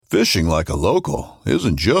Fishing like a local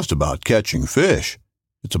isn't just about catching fish.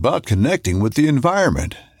 It's about connecting with the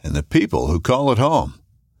environment and the people who call it home.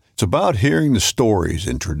 It's about hearing the stories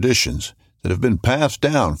and traditions that have been passed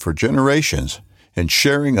down for generations and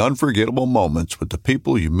sharing unforgettable moments with the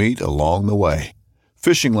people you meet along the way.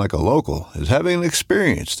 Fishing like a local is having an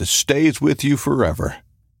experience that stays with you forever.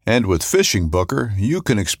 And with Fishing Booker, you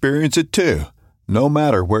can experience it too, no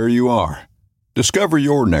matter where you are. Discover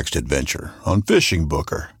your next adventure on Fishing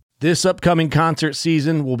Booker. This upcoming concert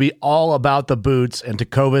season will be all about the boots, and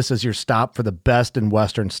Tecovas is your stop for the best in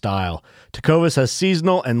Western style. Tecovas has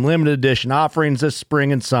seasonal and limited edition offerings this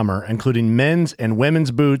spring and summer, including men's and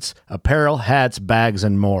women's boots, apparel, hats, bags,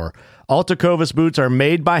 and more. All Tecovas boots are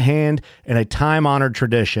made by hand in a time-honored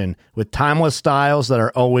tradition with timeless styles that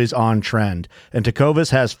are always on trend. And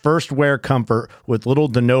Tecovas has first wear comfort with little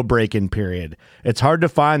to no break-in period. It's hard to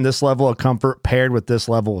find this level of comfort paired with this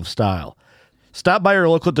level of style. Stop by your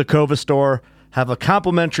local Tecovas store, have a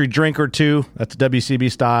complimentary drink or two, that's WCB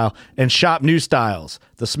style, and shop new styles.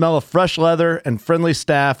 The smell of fresh leather and friendly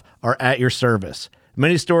staff are at your service.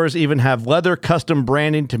 Many stores even have leather custom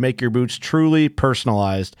branding to make your boots truly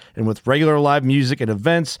personalized. And with regular live music and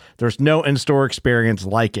events, there's no in-store experience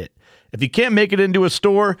like it. If you can't make it into a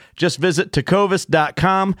store, just visit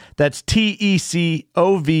tecovas.com. That's TECOVAS.com.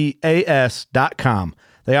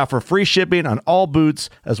 They offer free shipping on all boots,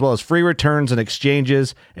 as well as free returns and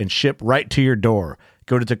exchanges, and ship right to your door.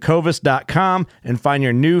 Go to tecovas.com and find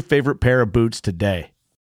your new favorite pair of boots today.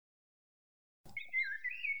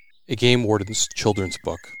 A Game Warden's children's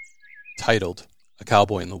book, titled A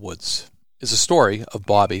Cowboy in the Woods, is a story of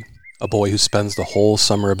Bobby, a boy who spends the whole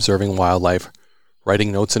summer observing wildlife,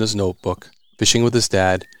 writing notes in his notebook, fishing with his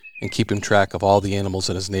dad, and keeping track of all the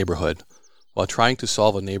animals in his neighborhood, while trying to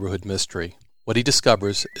solve a neighborhood mystery. What he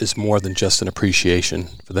discovers is more than just an appreciation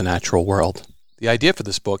for the natural world. The idea for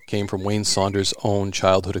this book came from Wayne Saunders' own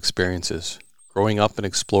childhood experiences, growing up and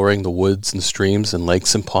exploring the woods and streams and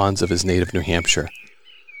lakes and ponds of his native New Hampshire.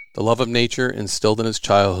 The love of nature instilled in his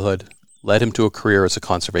childhood led him to a career as a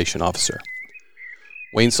conservation officer.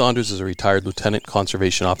 Wayne Saunders is a retired lieutenant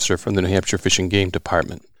conservation officer from the New Hampshire Fish and Game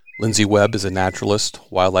Department. Lindsay Webb is a naturalist,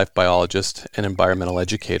 wildlife biologist, and environmental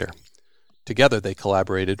educator. Together, they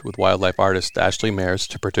collaborated with wildlife artist Ashley Mayers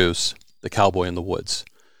to produce The Cowboy in the Woods,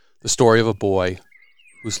 the story of a boy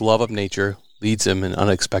whose love of nature leads him in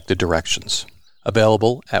unexpected directions.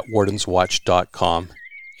 Available at wardenswatch.com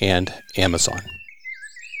and Amazon.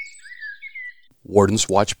 Warden's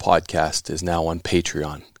Watch Podcast is now on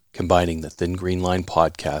Patreon, combining the Thin Green Line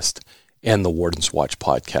podcast and the Warden's Watch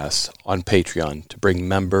podcast on Patreon to bring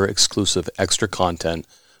member-exclusive extra content,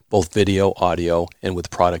 both video, audio, and with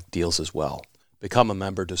product deals as well. Become a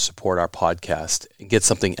member to support our podcast and get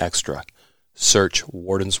something extra. Search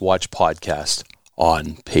Warden's Watch Podcast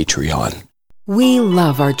on Patreon. We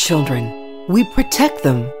love our children. We protect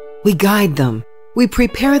them. We guide them. We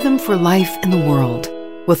prepare them for life in the world.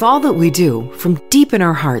 With all that we do, from deep in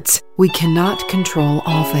our hearts, we cannot control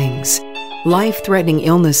all things. Life-threatening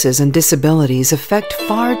illnesses and disabilities affect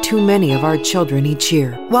far too many of our children each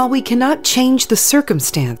year. While we cannot change the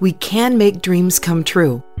circumstance, we can make dreams come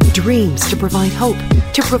true. Dreams to provide hope,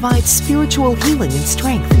 to provide spiritual healing and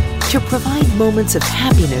strength, to provide moments of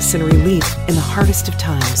happiness and relief in the hardest of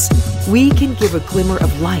times. We can give a glimmer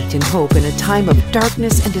of light and hope in a time of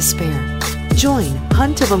darkness and despair. Join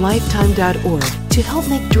huntofalifetime.org to help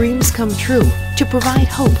make dreams come true, to provide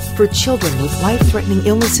hope for children with life-threatening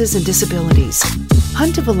illnesses and disabilities.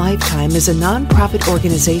 Hunt of a Lifetime is a non-profit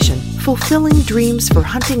organization fulfilling dreams for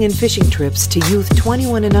hunting and fishing trips to youth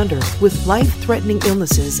 21 and under with life-threatening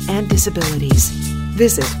illnesses and disabilities.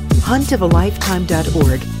 Visit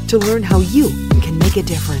huntofalifetime.org to learn how you can make a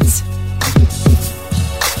difference.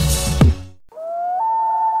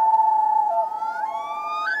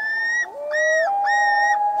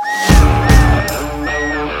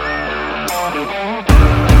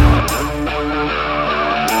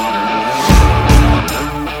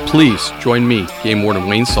 Please join me, Game Warden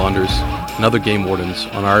Wayne Saunders, and other Game Wardens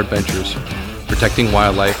on our adventures, protecting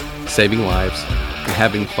wildlife, saving lives, and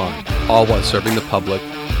having fun, all while serving the public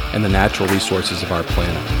and the natural resources of our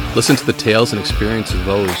planet. Listen to the tales and experiences of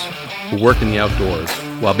those who work in the outdoors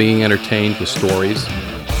while being entertained with stories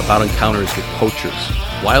about encounters with poachers,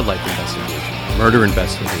 wildlife investigation, murder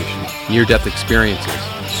investigation, near-death experiences,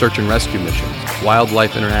 search and rescue missions,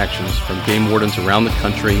 wildlife interactions from game wardens around the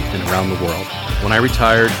country and around the world. When I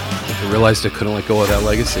retired, I realized I couldn't let go of that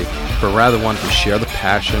legacy, but rather wanted to share the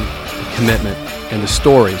passion, the commitment, and the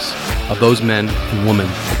stories of those men and women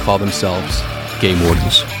that call themselves game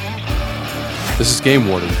wardens. This is Game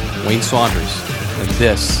Warden Wayne Saunders, and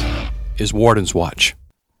this is Warden's Watch.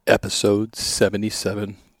 Episode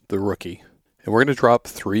 77, The Rookie. And we're going to drop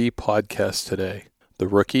 3 podcasts today. The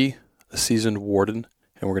Rookie, a seasoned warden,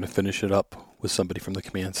 and we're going to finish it up with somebody from the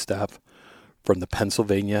command staff from the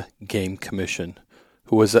Pennsylvania Game Commission,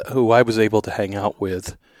 who I was able to hang out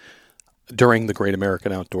with during the Great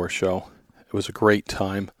American Outdoor Show. It was a great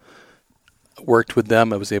time. I worked with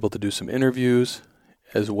them. I was able to do some interviews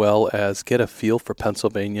as well as get a feel for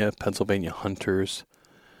Pennsylvania hunters,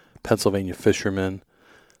 Pennsylvania fishermen.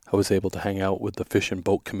 I was able to hang out with the Fish and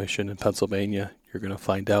Boat Commission in Pennsylvania. You're going to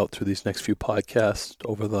find out through these next few podcasts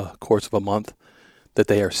over the course of a month that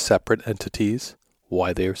they are separate entities,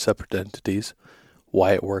 why they are separate entities,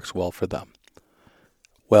 why it works well for them.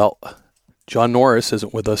 Well, John Norris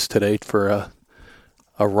isn't with us today for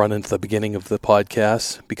a run into the beginning of the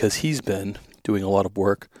podcast because he's been doing a lot of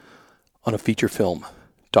work on a feature film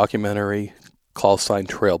documentary call sign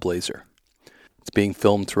Trailblazer. It's being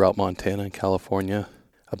filmed throughout Montana and California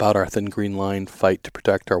about our Thin Green Line fight to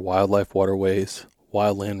protect our wildlife waterways,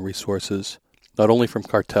 wildland resources, not only from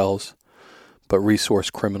cartels, but resource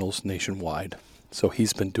criminals nationwide. So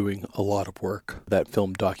he's been doing a lot of work, that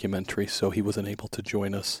film documentary, so he wasn't able to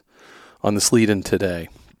join us on this lead-in today.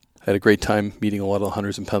 I had a great time meeting a lot of the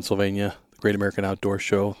hunters in Pennsylvania. The Great American Outdoor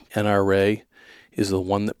Show, NRA, is the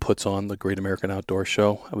one that puts on the Great American Outdoor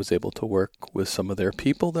Show. I was able to work with some of their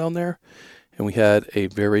people down there, and we had a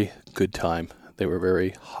very good time. They were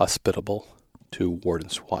very hospitable to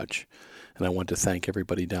Warden's Watch, and I want to thank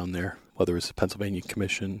everybody down there, whether it's the Pennsylvania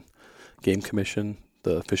Commission, Game Commission,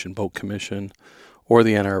 the Fish and Boat Commission, or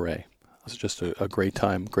the NRA. It was just a great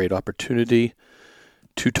time, great opportunity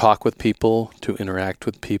to talk with people, to interact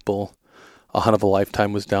with people. A Hunt of a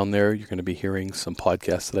Lifetime was down there. You're going to be hearing some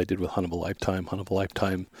podcasts that I did with Hunt of a Lifetime. Hunt of a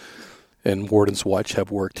Lifetime and Warden's Watch have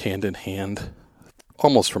worked hand in hand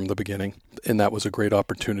almost from the beginning, and that was a great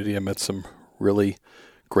opportunity. I met some really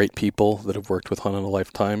great people that have worked with Hunt of a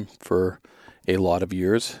Lifetime for a lot of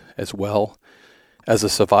years, as well as a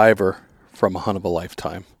survivor from A Hunt of a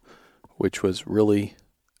Lifetime, which was really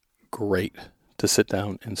great to sit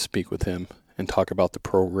down and speak with him and talk about the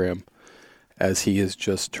program as he is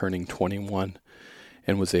just turning 21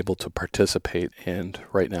 and was able to participate and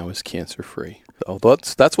right now is cancer-free. So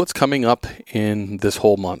that's what's coming up in this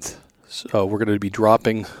whole month. So we're going to be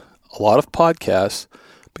dropping a lot of podcasts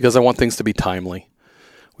because I want things to be timely.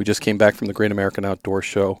 We just came back from the Great American Outdoor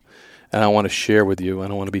Show, and I want to share with you, and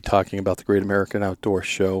I want to be talking about the Great American Outdoor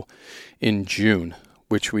Show in June,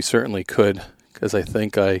 which we certainly could, because I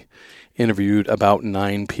think I interviewed about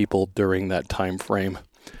 9 people during that time frame.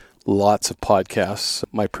 Lots of podcasts.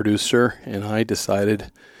 My producer and I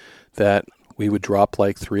decided that we would drop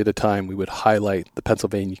like 3 at a time. We would highlight the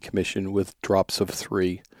Pennsylvania Commission with drops of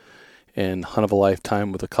 3 and Hunt of a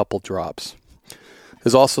Lifetime with a couple drops.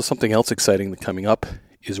 There's also something else exciting that coming up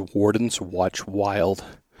is Warden's Watch Wild.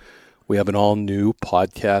 We have an all-new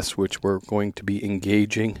podcast which we're going to be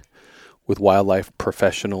engaging with wildlife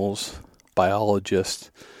professionals, biologists,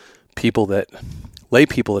 lay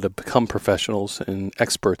people that have become professionals and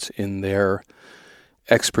experts in their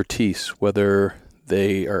expertise, whether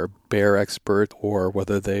they are bear expert or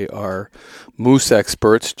whether they are moose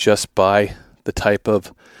experts just by the type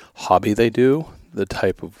of hobby they do, the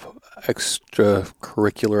type of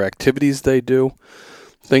extracurricular activities they do,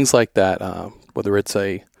 things like that, whether it's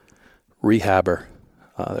a rehabber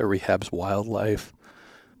that rehabs wildlife,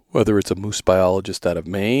 whether it's a moose biologist out of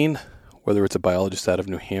Maine, whether it's a biologist out of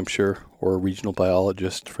New Hampshire or a regional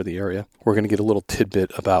biologist for the area. We're going to get a little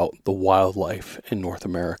tidbit about the wildlife in North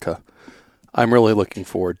America. I'm really looking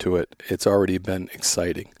forward to it. It's already been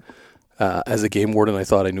exciting. As a game warden, I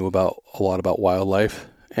thought I knew a lot about wildlife,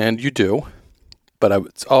 and you do, but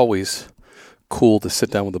it's always cool to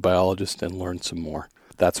sit down with a biologist and learn some more.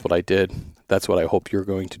 That's what I did. That's what I hope you're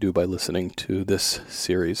going to do by listening to this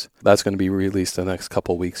series. That's going to be released in the next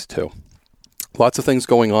couple weeks too. Lots of things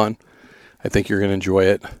going on. I think you're going to enjoy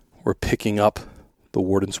it. We're picking up the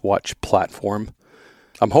Warden's Watch platform.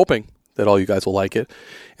 I'm hoping that all you guys will like it.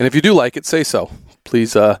 And if you do like it, say so.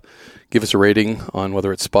 Please give us a rating on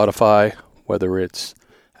whether it's Spotify, whether it's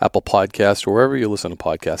Apple Podcasts, or wherever you listen to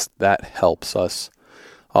podcasts. That helps us.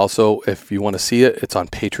 Also, if you want to see it, it's on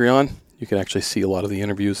Patreon. You can actually see a lot of the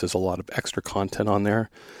interviews. There's a lot of extra content on there.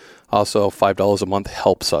 Also, $5 a month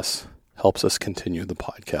helps us continue the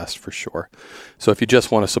podcast for sure. So if you just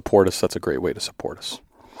want to support us, that's a great way to support us.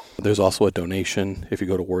 There's also a donation. If you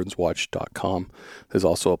go to wardenswatch.com, there's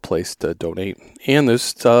also a place to donate. And there's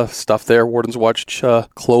stuff there, Warden's Watch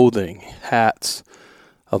clothing, hats,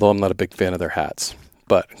 although I'm not a big fan of their hats.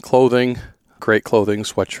 But clothing, great clothing,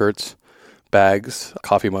 sweatshirts, bags,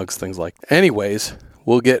 coffee mugs, things like that. Anyways,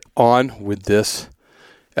 we'll get on with this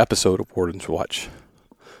episode of Warden's Watch.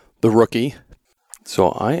 The Rookie. So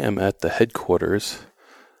I am at the headquarters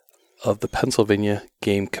of the Pennsylvania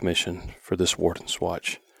Game Commission for this Warden's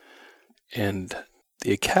Watch. And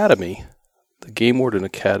the Academy, the Game Warden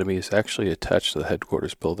Academy, is actually attached to the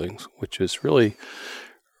headquarters buildings, which is really,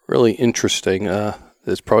 really interesting.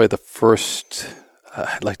 It's probably the first...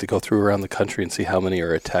 I'd like to go through around the country and see how many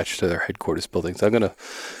are attached to their headquarters buildings. I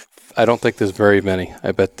don't think there's very many.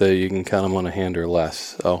 I bet that you can count them on a hand or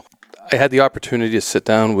less. So I had the opportunity to sit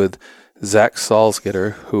down with Zach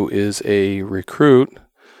Salzgitter, who is a recruit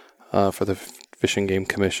for the Fish and Game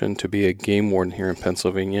Commission to be a game warden here in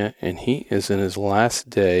Pennsylvania, and he is in his last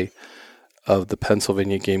day of the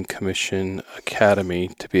Pennsylvania Game Commission Academy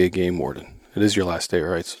to be a game warden. It is your last day,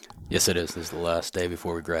 right? Yes, it is. This is the last day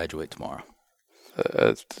before we graduate tomorrow.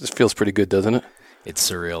 This feels pretty good, doesn't it? It's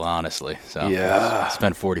surreal, honestly. So yeah,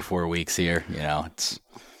 spent 44 weeks here. It's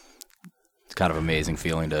kind of amazing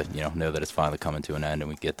feeling to know that it's finally coming to an end and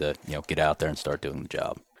we get to get out there and start doing the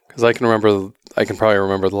job. Because I can probably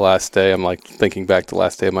remember the last day. I'm like thinking back to the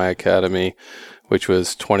last day of my academy, which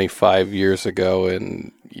was 25 years ago,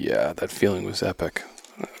 and yeah, that feeling was epic.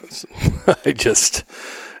 It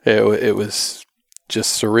was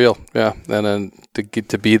just surreal. Yeah, and then to get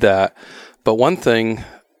to be that. But one thing,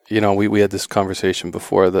 we had this conversation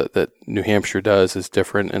before that New Hampshire does is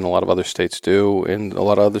different and a lot of other states do and a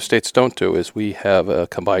lot of other states don't do, is we have a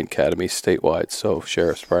combined academy statewide. So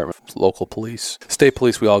Sheriff's Department, local police, state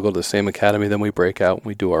police, we all go to the same academy, then we break out and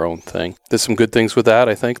we do our own thing. There's some good things with that,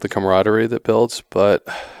 I think, the camaraderie that builds. But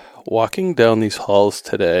walking down these halls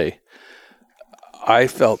today, I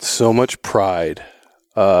felt so much pride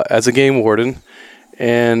as a game warden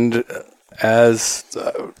and as...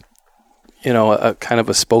 a kind of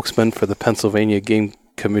a spokesman for the Pennsylvania Game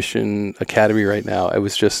Commission Academy right now. I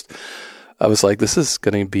was like, this is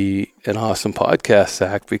going to be an awesome podcast,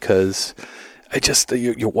 Zach, because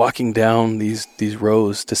you're walking down these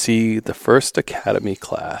rows to see the first Academy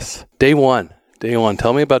class. Day one.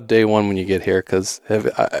 Tell me about day one when you get here, because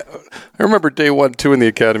I remember day 1, 2 in the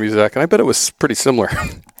Academy, Zach, and I bet it was pretty similar.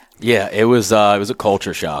 Yeah, it was a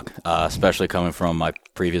culture shock, especially coming from my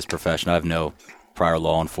previous profession. I have no prior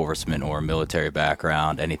law enforcement or military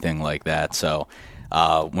background, anything like that. So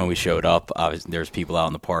when we showed up, there's people out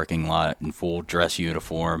in the parking lot in full dress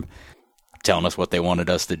uniform telling us what they wanted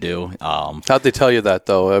us to do. How'd they tell you that,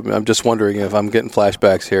 though? I'm just wondering if I'm getting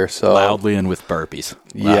flashbacks here. So loudly and with burpees.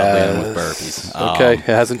 Okay, it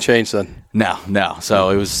hasn't changed then. No. So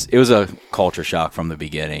it was a culture shock from the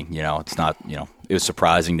beginning. It's not, it was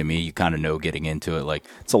surprising to me. You kind of know getting into it, like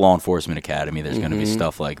it's a law enforcement academy. There's going to be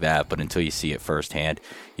stuff like that, but until you see it firsthand,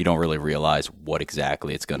 you don't really realize what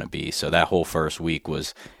exactly it's going to be. So that whole first week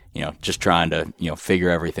was, just trying to, figure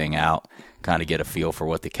everything out, kind of get a feel for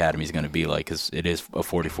what the academy is going to be like, because it is a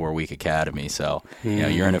 44-week academy. So,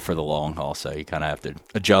 you're in it for the long haul. So you kind of have to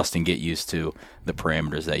adjust and get used to the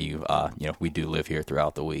parameters that we do live here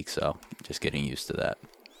throughout the week. So just getting used to that.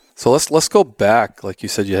 So let's go back. Like you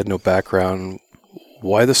said, you had no background.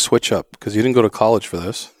 Why the switch up? Because you didn't go to college for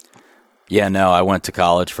this. Yeah, no, I went to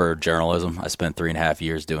college for journalism. I spent 3.5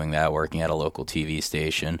 years doing that, working at a local TV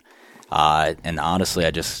station. And honestly,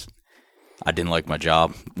 I didn't like my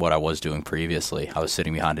job, what I was doing previously. I was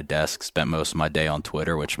sitting behind a desk, spent most of my day on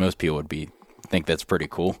Twitter, which most people think that's pretty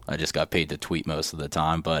cool. I just got paid to tweet most of the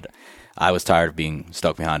time, but I was tired of being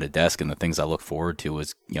stuck behind a desk, and the things I looked forward to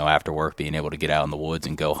was, after work, being able to get out in the woods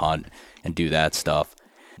and go hunt and do that stuff.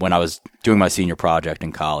 When I was doing my senior project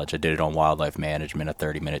in college, I did it on wildlife management, a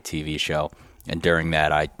 30-minute TV show. And during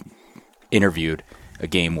that, I interviewed a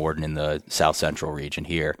game warden in the South Central region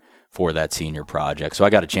here for that senior project. So I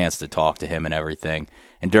got a chance to talk to him and everything.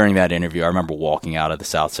 And during that interview, I remember walking out of the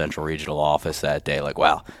South Central Regional office that day like,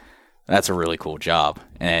 wow, that's a really cool job.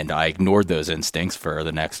 And I ignored those instincts for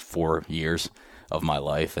the next 4 years of my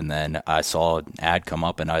life. And then I saw an ad come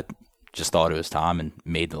up, and I just thought it was time and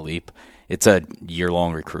made the leap. It's a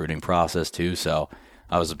year-long recruiting process, too, so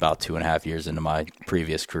I was about 2.5 years into my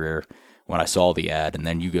previous career when I saw the ad, and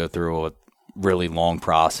then you go through a really long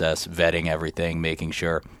process, vetting everything, making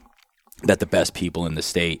sure that the best people in the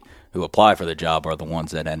state who apply for the job are the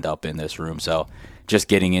ones that end up in this room. So just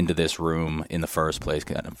getting into this room in the first place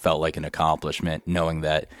kind of felt like an accomplishment, knowing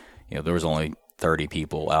that there was only 30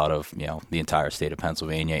 people out of the entire state of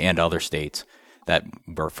Pennsylvania and other states that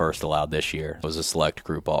were first allowed this year. It was a select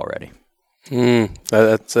group already.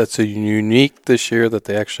 That's a unique this year that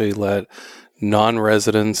they actually let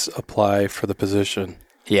non-residents apply for the position.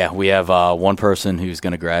 Yeah, we have one person who's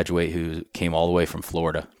going to graduate who came all the way from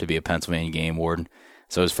Florida to be a Pennsylvania game warden.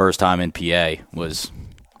 So his first time in PA was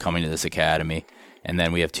coming to this academy. And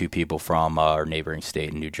then we have 2 people from our neighboring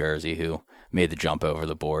state in New Jersey who made the jump over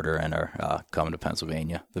the border and are coming to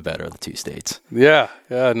Pennsylvania, the better of the 2 states. Yeah,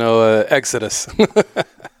 no exodus.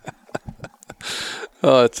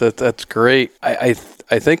 Oh, that's great. I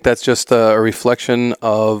think that's just a reflection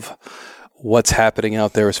of what's happening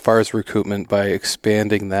out there as far as recruitment by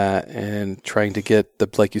expanding that and trying to get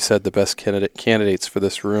like you said, the best candidates for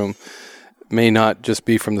this room. May not just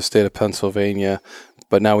be from the state of Pennsylvania,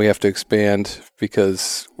 but now we have to expand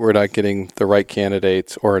because we're not getting the right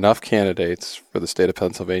candidates or enough candidates for the state of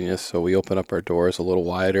Pennsylvania. So we open up our doors a little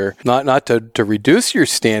wider, not to reduce your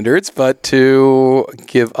standards, but to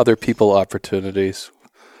give other people opportunities.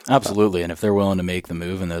 Absolutely, and if they're willing to make the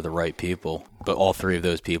move and they're the right people, but all 3 of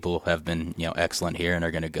those people have been, excellent here and are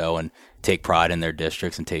going to go and take pride in their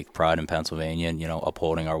districts and take pride in Pennsylvania and,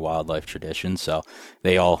 upholding our wildlife traditions. So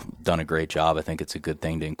they all done a great job. I think it's a good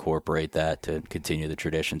thing to incorporate that to continue the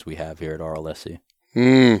traditions we have here at RLSC.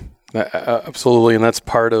 Absolutely, and that's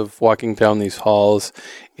part of walking down these halls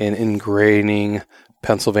and ingraining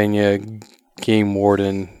Pennsylvania game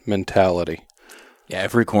warden mentality. Yeah,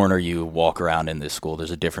 every corner you walk around in this school,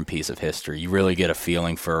 there's a different piece of history. You really get a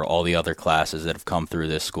feeling for all the other classes that have come through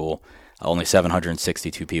this school. Only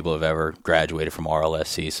 762 people have ever graduated from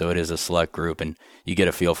RLSC, so it is a select group, and you get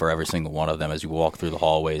a feel for every single one of them as you walk through the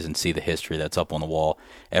hallways and see the history that's up on the wall.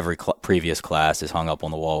 Every previous class is hung up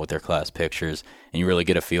on the wall with their class pictures, and you really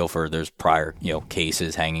get a feel for there's prior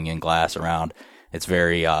cases hanging in glass around. It's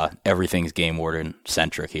very everything's game warden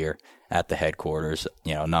centric here at the headquarters.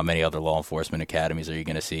 Not many other law enforcement academies are you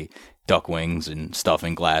going to see duck wings and stuff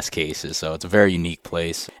in glass cases. So it's a very unique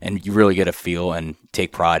place, and you really get a feel and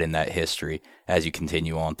take pride in that history as you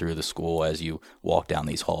continue on through the school, as you walk down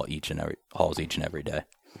these halls each and every day.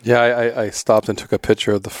 Yeah, I stopped and took a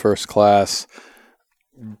picture of the first class,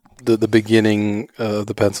 the beginning of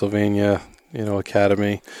the Pennsylvania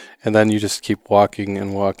academy, and then you just keep walking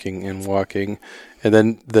and walking and walking. And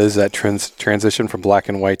then there's that transition from black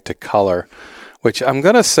and white to color, which I'm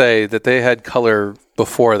going to say that they had color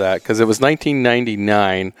before that because it was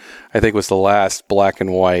 1999, I think was the last black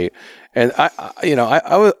and white. And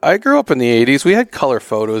I grew up in the 80s. We had color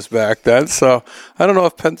photos back then, so I don't know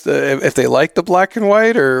if they liked the black and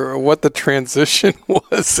white or what the transition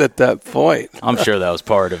was at that point. I'm sure that was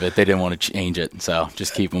part of it. They didn't want to change it, so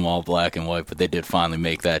just keep them all black and white. But they did finally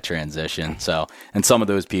make that transition. So, and some of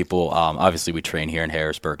those people, obviously, we train here in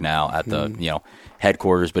Harrisburg now at the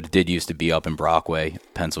headquarters, but it did used to be up in Brockway,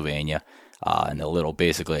 Pennsylvania. And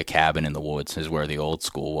basically a cabin in the woods is where the old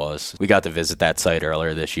school was. We got to visit that site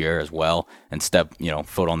earlier this year as well and step,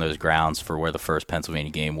 foot on those grounds for where the first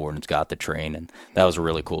Pennsylvania game wardens got to train. And that was a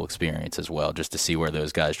really cool experience as well, just to see where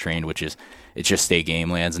those guys trained, it's just state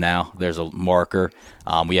game lands now. There's a marker.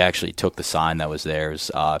 We actually took the sign that was there. It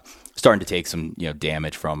was, starting to take some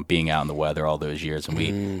damage from being out in the weather all those years, and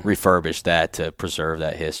we refurbished that to preserve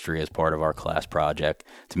that history as part of our class project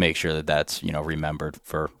to make sure that that's remembered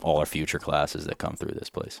for all our future classes that come through this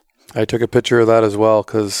place. I took a picture of that as well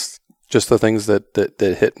because just the things that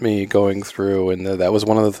hit me going through, and that was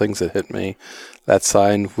one of the things that hit me, that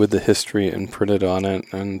sign with the history and printed on it,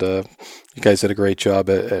 and you guys did a great job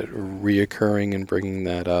at reoccurring and bringing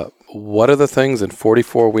that up. What are the things in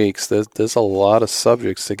 44 weeks? There's a lot of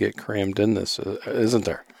subjects to get crammed in this, isn't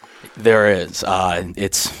there? There is.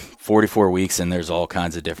 It's 44 weeks, and there's all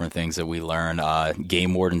kinds of different things that we learn.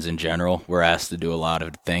 Game wardens in general, we're asked to do a lot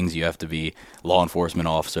of things. You have to be law enforcement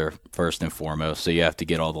officer first and foremost, so you have to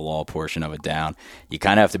get all the law portion of it down. You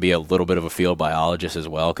kind of have to be a little bit of a field biologist as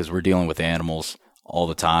well because we're dealing with animals all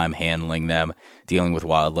the time, handling them, dealing with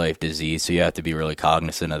wildlife disease, so you have to be really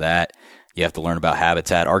cognizant of that. You have to learn about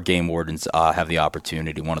habitat. Our game wardens have the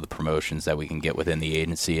opportunity. One of the promotions that we can get within the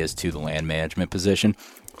agency is to the land management position.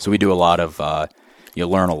 So we do a lot of, you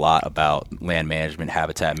learn a lot about land management,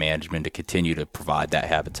 habitat management to continue to provide that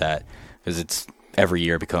habitat because it's every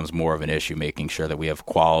year becomes more of an issue making sure that we have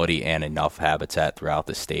quality and enough habitat throughout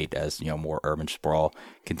the state as more urban sprawl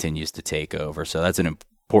continues to take over. So that's an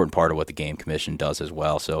important part of what the Game Commission does as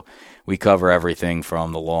well. So we cover everything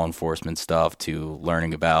from the law enforcement stuff to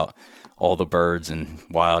learning about all the birds and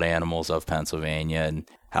wild animals of Pennsylvania and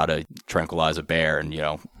how to tranquilize a bear and,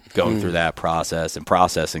 going through that process and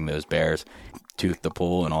processing those bears, tooth to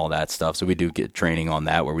pull and all that stuff. So we do get training on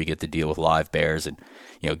that where we get to deal with live bears and,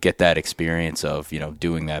 get that experience of,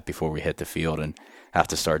 doing that before we hit the field and have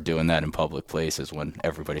to start doing that in public places when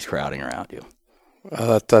everybody's crowding around you.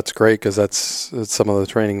 That's great because that's some of the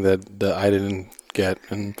training that I didn't get,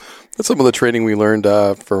 and that's some of the training we learned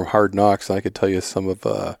from Hard Knocks. And I could tell you some of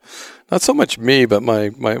not so much me, but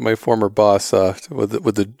my former boss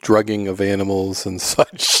with the drugging of animals and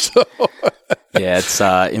such. So Yeah, it's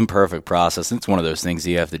imperfect process. It's one of those things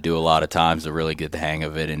you have to do a lot of times to really get the hang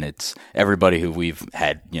of it. And it's everybody who we've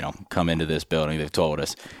had, come into this building, they've told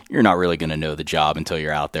us, you're not really going to know the job until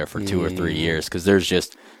you're out there for 2 or 3 years, because there's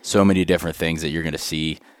just so many different things that you're going to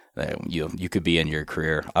see that you could be in your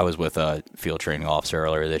career. I was with a field training officer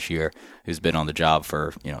earlier this year who's been on the job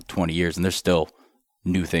for 20 years, and there's still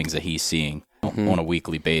new things that he's seeing on a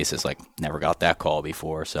weekly basis. Like, never got that call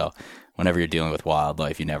before. So whenever you're dealing with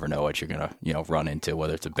wildlife, you never know what you're going to run into,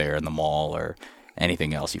 whether it's a bear in the mall or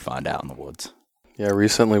anything else you find out in the woods. Yeah,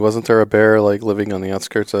 recently, wasn't there a bear living on the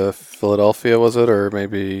outskirts of Philadelphia, was it? Or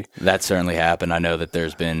maybe... That certainly happened. I know that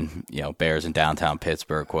there's been, bears in downtown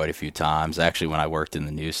Pittsburgh quite a few times. Actually, when I worked in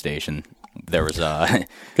the news station, there was a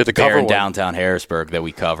bear in downtown Harrisburg that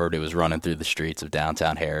we covered. It was running through the streets of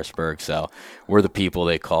downtown Harrisburg. So we're the people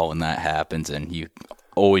they call when that happens, and you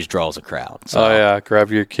always draws a crowd. So. Oh, yeah.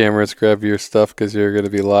 Grab your cameras, grab your stuff, because you're going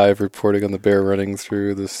to be live reporting on the bear running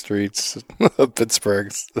through the streets of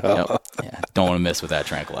Pittsburgh. So. Yep. Yeah. Don't want to miss with that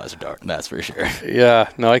tranquilizer dart. That's for sure. Yeah.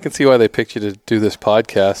 No, I can see why they picked you to do this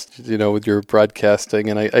podcast, with your broadcasting,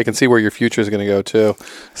 and I can see where your future is going to go, too.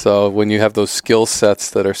 So when you have those skill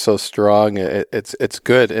sets that are so strong, it's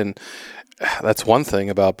good. And that's one thing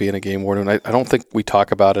about being a game warden. I don't think we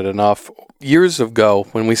talk about it enough. Years ago,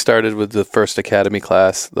 when we started with the first academy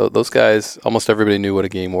class, those guys, almost everybody knew what a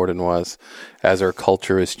game warden was. As our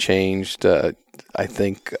culture has changed, I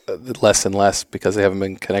think less and less, because they haven't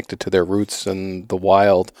been connected to their roots in the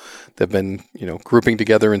wild. They've been, grouping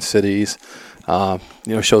together in cities.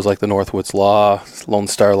 Shows like the Northwoods Law, Lone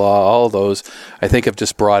Star Law, all of those, I think have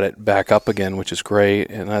just brought it back up again, which is great.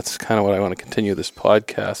 And that's kind of what I want to continue this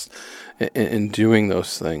podcast in doing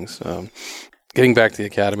those things. Getting back to the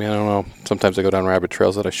academy, I don't know. Sometimes I go down rabbit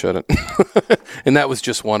trails that I shouldn't. And that was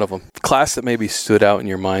just one of them. Class that maybe stood out in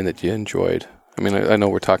your mind that you enjoyed. I mean, I know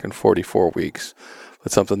we're talking 44 weeks,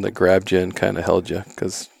 but something that grabbed you and kind of held you,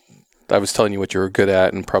 because I was telling you what you were good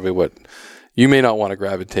at and probably what you may not want to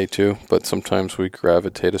gravitate to, but sometimes we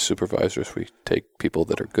gravitate as supervisors. We take people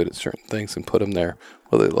that are good at certain things and put them there,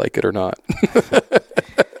 whether they like it or not.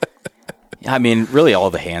 I mean, really all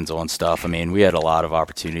the hands-on stuff. I mean, we had a lot of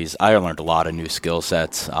opportunities. I learned a lot of new skill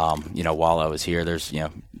sets, while I was here. There's,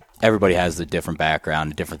 everybody has a different background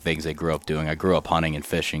and different things they grew up doing. I grew up hunting and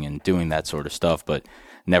fishing and doing that sort of stuff, but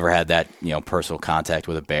never had that, personal contact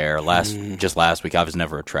with a bear. Just last week, I was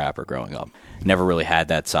never a trapper growing up. Never really had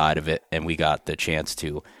that side of it, and we got the chance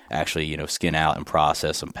to actually, skin out and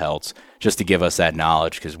process some pelts just to give us that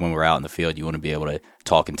knowledge, because when we're out in the field, you want to be able to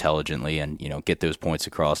talk intelligently and, get those points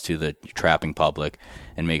across to the trapping public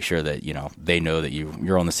and make sure that, they know that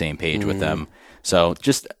you're on the same page with them. So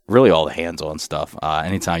just really all the hands-on stuff.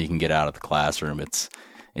 Anytime you can get out of the classroom, it's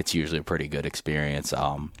usually a pretty good experience.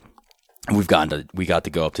 We got to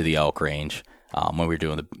go up to the elk range when we were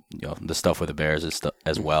doing the stuff with the bears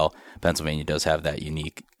as well. Pennsylvania does have that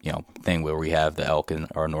unique thing where we have the elk in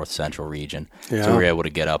our north central region, so we were able to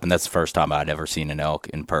get up, and that's the first time I'd ever seen an elk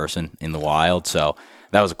in person in the wild. So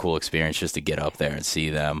that was a cool experience just to get up there and see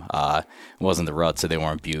them. It wasn't the rut, so they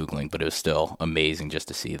weren't bugling, but it was still amazing just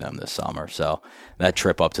to see them this summer. So that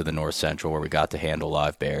trip up to the north central where we got to handle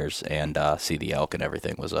live bears and see the elk and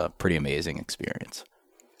everything was a pretty amazing experience.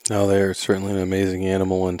 No, they're certainly an amazing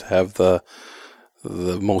animal, and to have the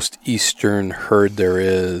most eastern herd there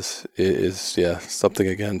is something,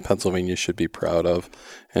 again, Pennsylvania should be proud of,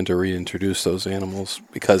 and to reintroduce those animals,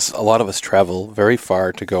 because a lot of us travel very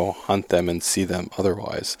far to go hunt them and see them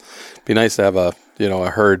otherwise. It'd be nice to have a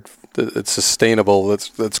herd that's sustainable,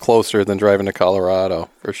 that's closer than driving to Colorado,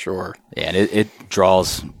 for sure. Yeah, and it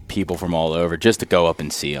draws people from all over just to go up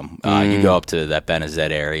and see them. You go up to that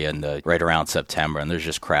Benazet area right around September, and there's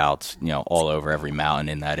just crowds, all over every mountain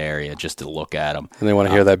in that area just to look at them. And they want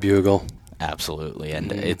to hear that bugle. Absolutely,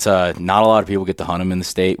 and it's not a lot of people get to hunt them in the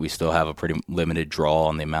state. We still have a pretty limited draw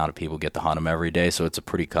on the amount of people get to hunt them every day, so it's a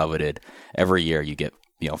pretty coveted. Every year you get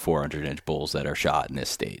 400-inch bulls that are shot in this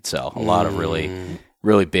state, so a lot of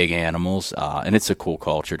really big animals, and it's a cool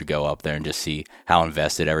culture to go up there and just see how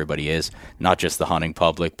invested everybody is, not just the hunting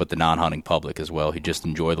public, but the non-hunting public as well, who just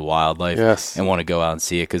enjoy the wildlife and want to go out and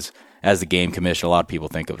see it, because as the Game Commission, a lot of people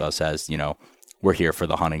think of us as, we're here for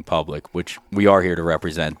the hunting public, which we are here to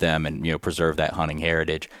represent them and, preserve that hunting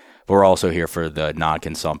heritage, but we're also here for the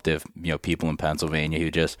non-consumptive, people in Pennsylvania who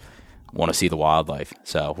just want to see the wildlife.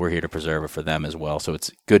 So we're here to preserve it for them as well. So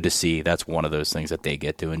it's good to see that's one of those things that they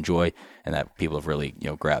get to enjoy and that people have really,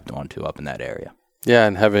 grabbed onto up in that area. Yeah,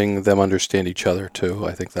 and having them understand each other too.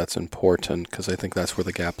 I think that's important, because I think that's where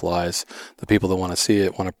the gap lies. The people that want to see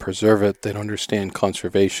it, want to preserve it, they don't understand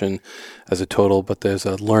conservation as a total, but there's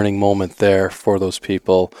a learning moment there for those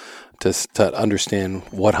people. to understand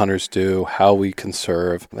what hunters do, how we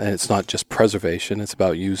conserve. And it's not just preservation. It's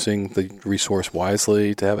about using the resource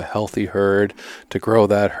wisely to have a healthy herd, to grow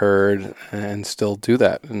that herd, and still do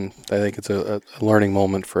that. And I think it's a learning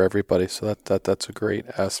moment for everybody. So that's a great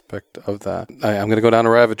aspect of that. I'm going to go down a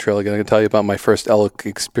rabbit trail again. I'm going to tell you about my first elk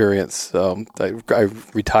experience. I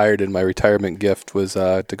retired, and my retirement gift was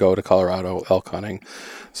to go to Colorado elk hunting.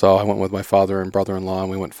 So I went with my father and brother-in-law, and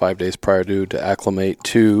we went 5 days prior to acclimate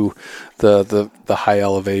to the high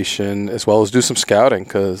elevation, as well as do some scouting,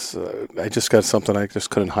 because I just got something. I just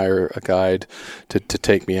couldn't hire a guide to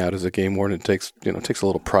take me out as a game warden. It takes a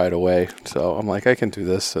little pride away. So I'm like, I can do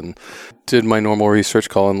this, and did my normal research,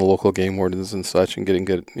 calling the local game wardens and such, and getting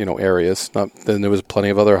good areas. Then there was plenty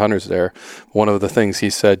of other hunters there. One of the things he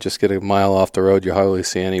said, just get a mile off the road, you hardly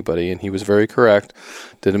see anybody, and he was very correct.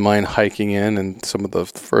 Didn't mind hiking in, and some of the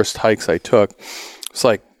first hikes I took, it's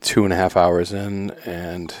like 2.5 hours in,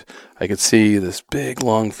 and I could see this big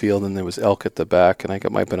long field, and there was elk at the back, and I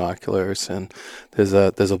got my binoculars, and there's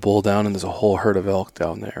a bull down, and there's a whole herd of elk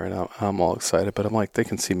down there, and I'm all excited, but I'm like, they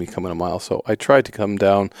can see me coming a mile. So I tried to come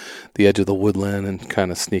down the edge of the woodland and kind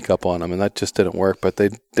of sneak up on them, and that just didn't work. But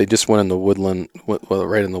they just went in the woodland,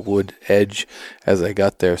 right in the wood edge as I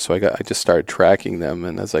got there. So I just started tracking them,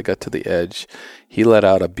 and as I got to the edge, he let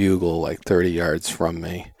out a bugle like 30 yards from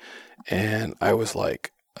me, and I was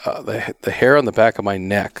like, the hair on the back of my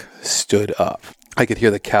neck stood up. I could hear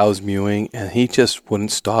the cows mewing, and he just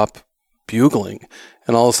wouldn't stop bugling.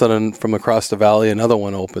 And all of a sudden, from across the valley, another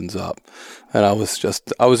one opens up. And I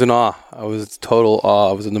was in awe. I was total awe.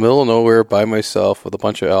 I was in the middle of nowhere by myself with a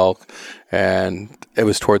bunch of elk. And it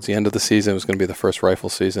was towards the end of the season. It was going to be the first rifle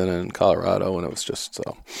season in Colorado. And it was just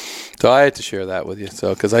so I had to share that with you.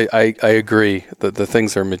 So, because I agree that the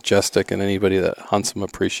things are majestic, and anybody that hunts them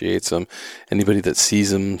appreciates them. Anybody that sees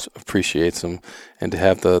them appreciates them. And to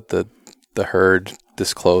have the herd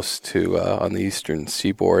this close to on the eastern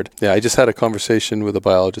seaboard. Yeah, I just had a conversation with a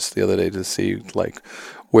biologist the other day to see like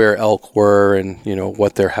where elk were and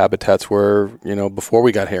what their habitats were before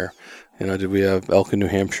we got here. Did we have elk in New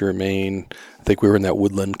Hampshire, Maine? I think we were in that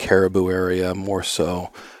woodland caribou area more so.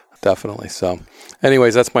 Definitely. So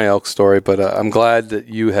anyways, that's my elk story, but I'm glad that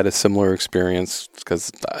you had a similar experience,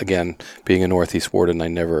 because again, being a Northeast warden, I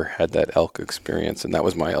never had that elk experience, and that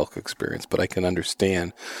was my elk experience, but I can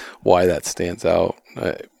understand why that stands out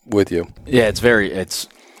with you. Yeah,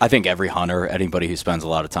 I think every hunter, anybody who spends a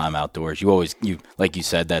lot of time outdoors, you like you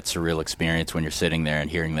said, that surreal experience when you're sitting there and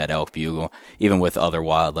hearing that elk bugle. Even with other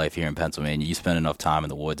wildlife here in Pennsylvania, you spend enough time in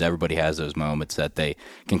the woods. Everybody has those moments that they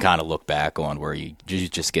can kind of look back on where you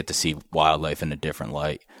just get to see wildlife in a different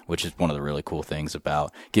light, which is one of the really cool things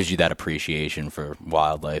about. Gives you that appreciation for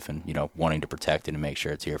wildlife and wanting to protect it and make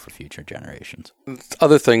sure it's here for future generations.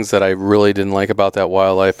 Other things that I really didn't like about that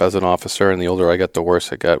wildlife as an officer, and the older I got, the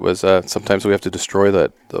worse it got, was sometimes we have to destroy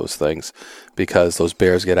those things because those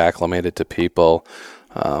bears get acclimated to people.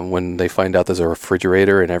 When they find out there's a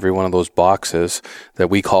refrigerator in every one of those boxes that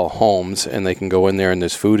we call homes, and they can go in there and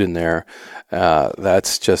there's food in there,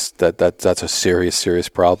 that's a serious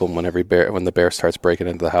problem when the bear starts breaking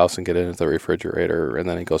into the house and get into the refrigerator, and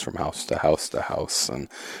then he goes from house to house to house. And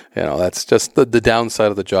that's just the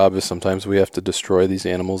downside of the job, is sometimes we have to destroy these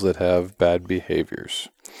animals that have bad behaviors.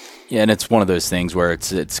 Yeah, and it's one of those things where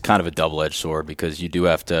it's kind of a double-edged sword, because you do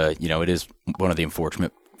have to, it is one of the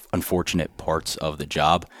unfortunate parts of the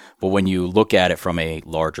job. But when you look at it from a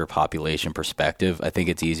larger population perspective, I think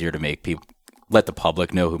it's easier to let the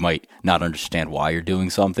public know, who might not understand why you're doing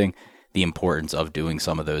something, the importance of doing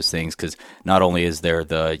some of those things. Because not only is there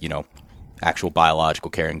the, actual biological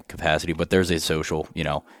carrying capacity, but there's a social,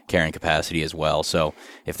 carrying capacity as well. So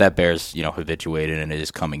if that bear's, habituated and it is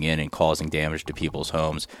coming in and causing damage to people's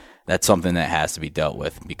homes, that's something that has to be dealt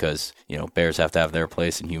with, because, bears have to have their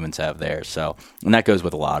place and humans have theirs. So, and that goes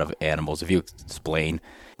with a lot of animals. If you explain,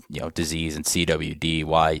 disease and CWD,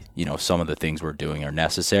 why, some of the things we're doing are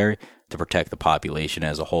necessary to protect the population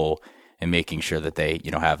as a whole, and making sure that they,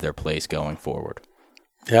 have their place going forward.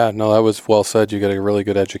 Yeah, no, that was well said. You got a really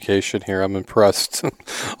good education here. I'm impressed.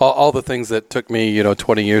 all the things that took me,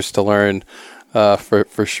 20 years to learn,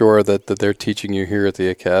 for sure that they're teaching you here at the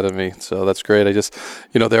academy. So that's great. I just,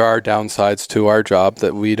 there are downsides to our job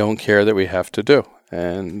that we don't care that we have to do.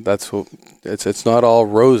 And that's what it's not all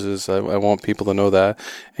roses. I want people to know that.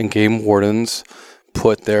 And game wardens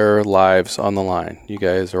put their lives on the line. You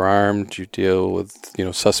guys are armed. You deal with,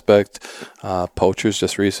 suspect poachers.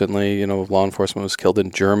 Just recently, law enforcement was killed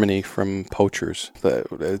in Germany from poachers.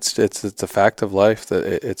 It's a fact of life that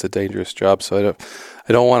it's a dangerous job. So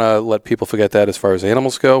I don't want to let people forget that as far as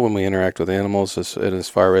animals go, when we interact with animals, and as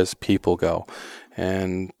far as people go.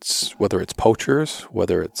 And whether it's poachers,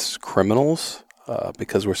 whether it's criminals,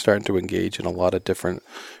 because we're starting to engage in a lot of different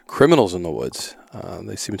criminals in the woods.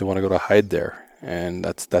 They seem to want to go to hide there. And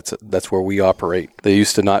that's where we operate. They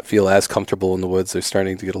used to not feel as comfortable in the woods. They're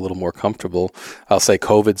starting to get a little more comfortable. I'll say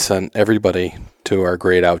COVID sent everybody to our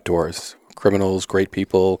great outdoors. Criminals, great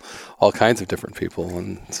people, all kinds of different people.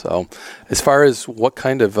 And so as far as what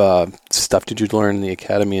kind of stuff did you learn in the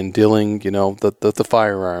academy in dealing, the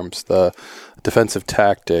firearms, the defensive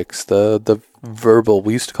tactics, the verbal,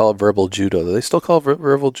 we used to call it verbal judo. Do they still call it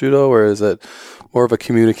verbal judo, or is it more of a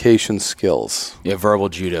communication skills? Yeah, verbal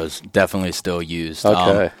judo is definitely still used.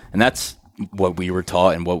 Okay. And that's what we were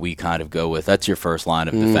taught and what we kind of go with. That's your first line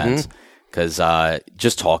of defense. Because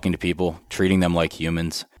just talking to people, treating them like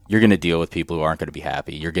humans, you're going to deal with people who aren't going to be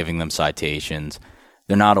happy. You're giving them citations.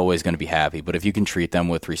 They're not always going to be happy. But if you can treat them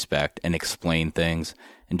with respect and explain things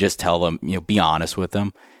and just tell them, be honest with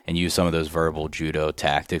them and use some of those verbal judo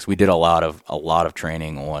tactics. We did a lot of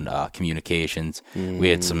training on communications. We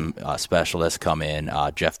had some specialists come in.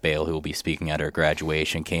 Jeff Bale, who will be speaking at our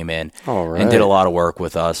graduation, came in and did a lot of work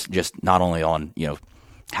with us, just not only on,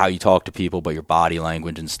 how you talk to people, but your body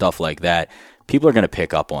language and stuff like that. People are going to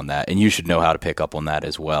pick up on that, and you should know how to pick up on that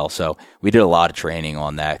as well. So we did a lot of training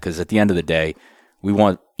on that because at the end of the day, we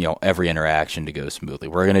want every interaction to go smoothly.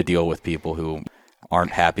 We're going to deal with people who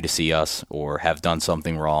aren't happy to see us or have done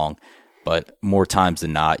something wrong, but more times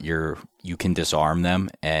than not, you can disarm them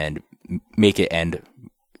and make it end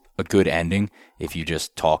a good ending if you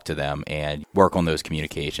just talk to them and work on those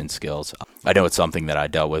communication skills. I know it's something that I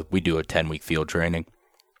dealt with. We do a 10-week field training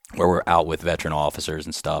where we're out with veteran officers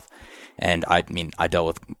and stuff. And I dealt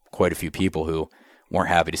with quite a few people who weren't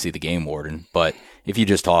happy to see the game warden. But if you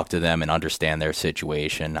just talk to them and understand their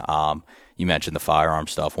situation, you mentioned the firearm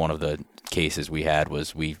stuff. One of the cases we had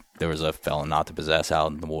was there was a felon not to possess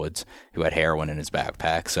out in the woods who had heroin in his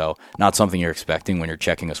backpack. So not something you're expecting when you're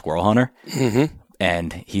checking a squirrel hunter. Mm-hmm.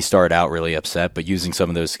 And he started out really upset, but using some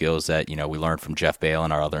of those skills that, we learned from Jeff Bale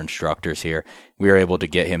and our other instructors here, we were able to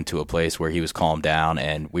get him to a place where he was calmed down,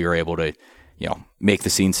 and we were able to, make the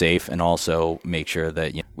scene safe and also make sure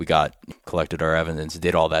that we collected our evidence,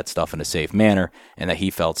 did all that stuff in a safe manner, and that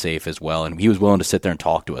he felt safe as well. And he was willing to sit there and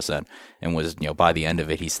talk to us then, and was, by the end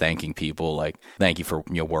of it, he's thanking people like, thank you for,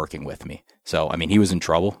 working with me. So, he was in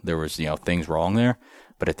trouble. There was, things wrong there.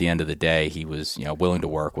 But at the end of the day, he was, willing to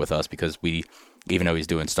work with us because even though he's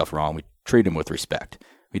doing stuff wrong, we treat him with respect.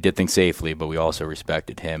 We did things safely, but we also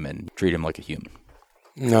respected him and treat him like a human.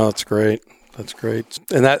 No, that's great. That's great.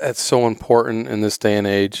 And that's so important in this day and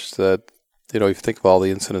age that, if you think of all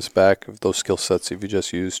the incidents back of those skill sets, if you just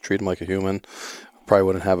treat them like a human, probably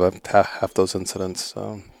wouldn't have half those incidents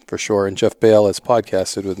for sure. And Jeff Bale has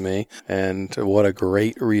podcasted with me, and what a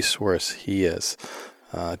great resource he is.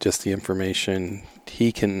 Just the information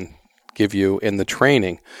he can give you in the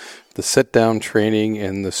training, the sit-down training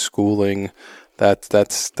and the schooling,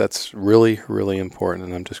 that's really, really important.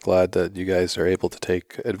 And I'm just glad that you guys are able to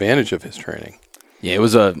take advantage of his training. Yeah,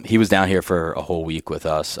 he was down here for a whole week with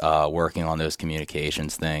us, working on those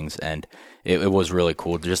communications things, and it was really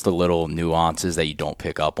cool. Just the little nuances that you don't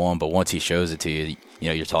pick up on, but once he shows it to you,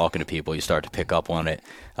 you're talking to people, you start to pick up on it.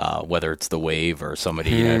 Whether it's the wave or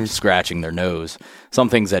somebody scratching their nose, some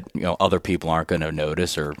things that other people aren't going to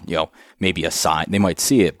notice, or maybe assign. They might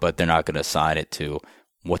see it, but they're not going to assign it to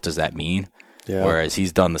what does that mean. Yeah. Whereas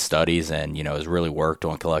he's done the studies and has really worked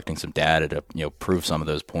on collecting some data to prove some of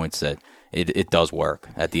those points that it does work.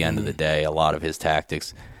 At the end of the day, a lot of his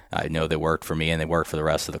tactics, I know they worked for me and they worked for the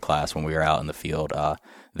rest of the class when we were out in the field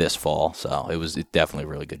this fall. So it was definitely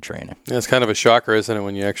really good training. Yeah, it's kind of a shocker, isn't it,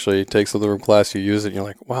 when you actually take something from class, you use it, and you're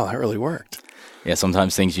like, wow, that really worked. Yeah,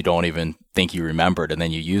 sometimes things you don't even think you remembered, and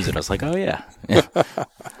then you use it. I was like, oh, yeah.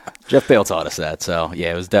 Jeff Bale taught us that. So,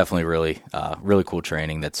 yeah, it was definitely really cool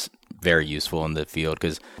training that's very useful in the field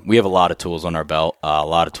because we have a lot of tools on our belt, a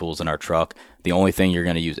lot of tools in our truck. The only thing you're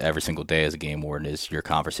going to use every single day as a game warden is your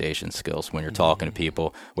conversation skills. When you're talking to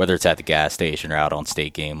people, whether it's at the gas station or out on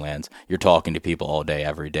state game lands, you're talking to people all day,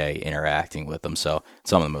 every day, interacting with them. So it's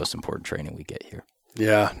some of the most important training we get here.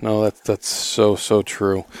 Yeah, no, that's so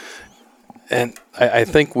true. And I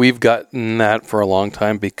think we've gotten that for a long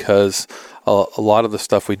time because a lot of the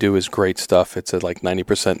stuff we do is great stuff. It's at like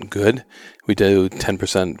 90% good. We do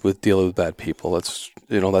 10% with dealing with bad people. That's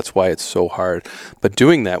why it's so hard. But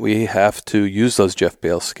doing that, we have to use those Jeff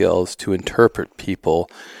Bale skills to interpret people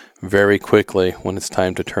very quickly when it's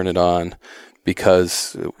time to turn it on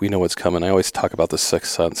because we know what's coming. I always talk about the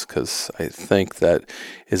sixth sense because I think that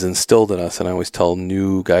is instilled in us. And I always tell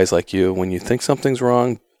new guys like you, when you think something's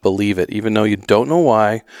wrong, believe it, even though you don't know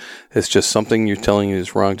why. It's just something you're telling you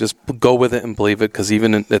is wrong. Just go with it and believe it, because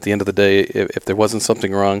even at the end of the day, if there wasn't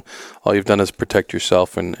something wrong, all you've done is protect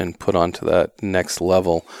yourself and put on to that next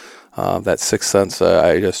level. That sixth sense,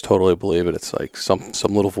 I just totally believe it. It's like some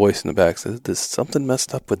little voice in the back says, "There's something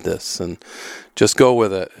messed up with this," and just go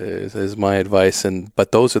with it is my advice.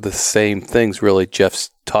 But those are the same things really Jeff's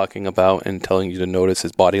talking about and telling you to notice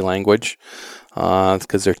his body language,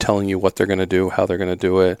 because they're telling you what they're going to do, how they're going to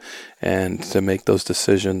do it, and to make those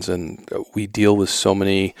decisions. And we deal with so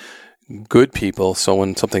many good people, so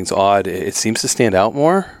when something's odd, it seems to stand out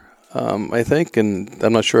more, I think, and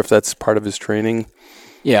I'm not sure if that's part of his training.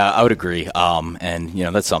 Yeah, I would agree. And,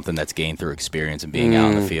 that's something that's gained through experience and being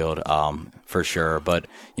out in the field, for sure. But,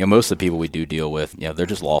 most of the people we do deal with, they're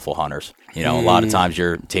just lawful hunters. A lot of times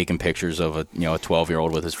you're taking pictures of a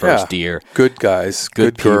 12-year-old with his first deer. Good guys,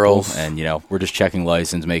 good people, girls. And, we're just checking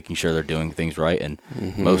license, making sure they're doing things right. And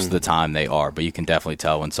most of the time they are. But you can definitely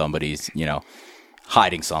tell when somebody's,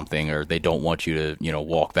 hiding something, or they don't want you to,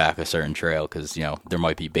 walk back a certain trail because, there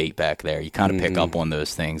might be bait back there. You kind of pick up on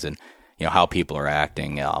those things and, how people are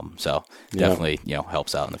acting. So definitely,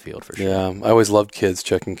 helps out in the field for sure. Yeah. I always loved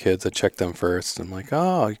checking kids. I check them first. I'm like,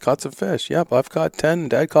 oh, you caught some fish. Yep. I've caught 10.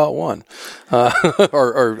 Dad caught 1.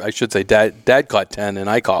 Or I should say dad caught 10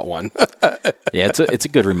 and I caught 1. Yeah. It's a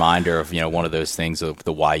good reminder of, one of those things of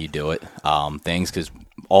the why you do it, things. Cause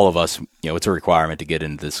all of us, it's a requirement to get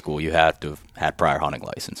into this school. You have to have had prior hunting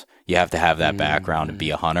license. You have to have that background to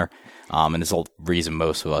be a hunter. And it's the reason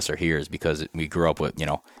most of us are here is because we grew up with,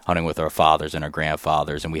 hunting with our fathers and our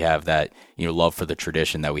grandfathers, and we have that, love for the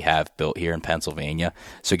tradition that we have built here in Pennsylvania.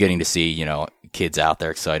 So getting to see, kids out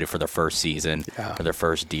there excited for their first season, for their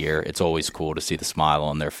first deer, it's always cool to see the smile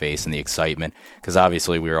on their face and the excitement, because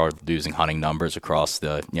obviously we are losing hunting numbers across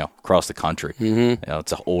the country.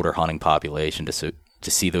 It's an older hunting population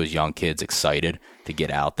to see those young kids excited to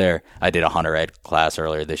get out there. I did a hunter ed class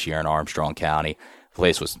earlier this year in Armstrong County. The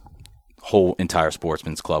place was whole entire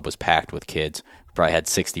sportsman's club was packed with kids. Probably had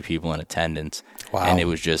 60 people in attendance. Wow. And it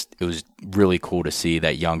was really cool to see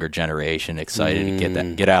that younger generation excited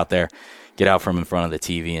to get out there, get out from in front of the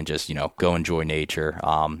TV and just, go enjoy nature,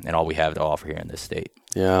 and all we have to offer here in this state.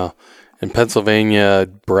 Yeah. And Pennsylvania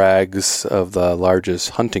brags of the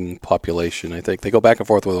largest hunting population. I think they go back and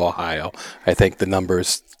forth with Ohio. I think the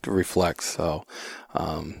numbers reflect. So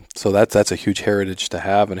that's a huge heritage to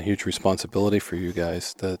have and a huge responsibility for you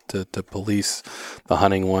guys to police the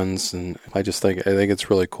hunting ones. And I think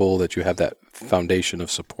it's really cool that you have that foundation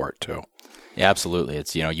of support too. Yeah, absolutely.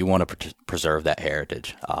 It's, you want to preserve that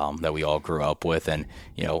heritage that we all grew up with. And,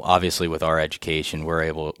 obviously with our education,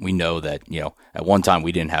 we know that, at one time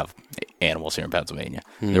we didn't have animals here in Pennsylvania.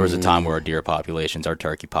 There was a time where our deer populations, our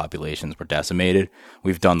turkey populations were decimated.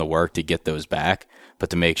 We've done the work to get those back,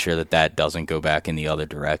 but to make sure that doesn't go back in the other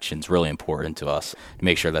direction is really important to us, to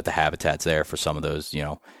make sure that the habitat's there for some of those,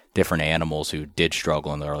 different animals who did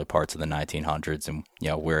struggle in the early parts of the 1900s. And,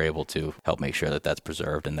 we're able to help make sure that that's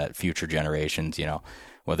preserved and that future generations,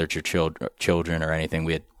 whether it's your children or anything.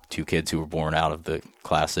 We had 2 kids who were born out of the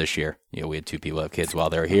class this year. We had 2 people have kids while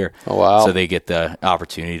they're here. Oh, wow. So they get the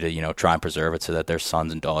opportunity to, try and preserve it so that their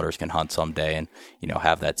sons and daughters can hunt someday and,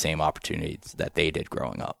 have that same opportunity that they did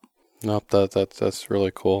growing up. Nope, that's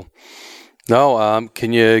really cool. No,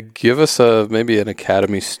 can you give us maybe an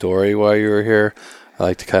academy story while you were here? I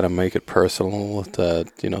like to kind of make it personal,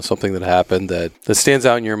 something that happened that stands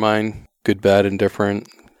out in your mind, good, bad, and different.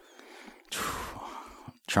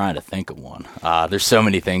 Trying to think of one. There's so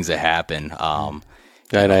many things that happen.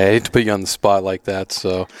 And I hate to put you on the spot like that.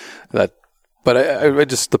 But I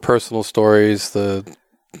just the personal stories,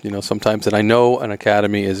 sometimes, and I know an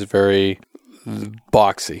academy is very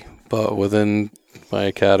boxy, but within my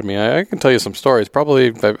academy, I can tell you some stories.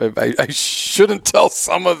 Probably I shouldn't tell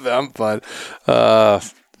some of them, but I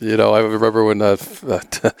remember when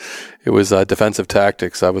it was defensive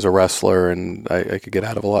tactics. I was a wrestler and I could get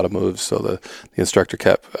out of a lot of moves. So the instructor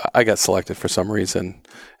I got selected for some reason,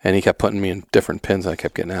 and he kept putting me in different pins. And I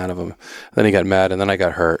kept getting out of them. Then he got mad, and then I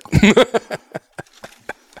got hurt.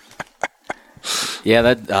 Yeah,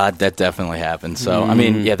 that definitely happened. So,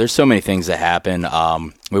 there's so many things that happen.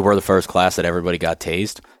 We were the first class that everybody got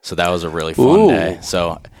tased, so that was a really fun day.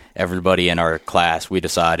 So everybody in our class, we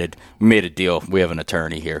made a deal. We have an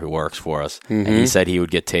attorney here who works for us, and he said he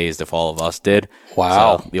would get tased if all of us did.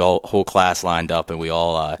 Wow. So the whole class lined up, and we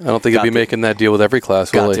all I don't think you'd be making that deal with every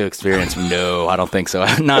class, got to experience. No, I don't think so.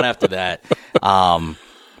 Not after that.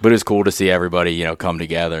 But it's cool to see everybody, come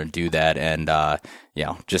together and do that, and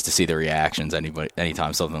just to see the reactions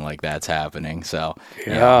anytime something like that's happening. So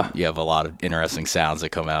you have a lot of interesting sounds that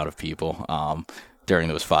come out of people. during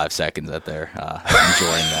those 5 seconds that they're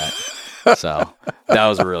enjoying that. So that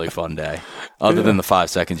was a really fun day. Other than the 5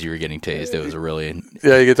 seconds you were getting tased, it was a really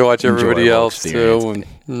you get to watch everybody else experience.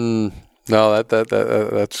 too. No,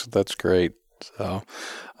 that's great. So,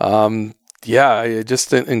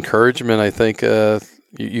 just an encouragement. I think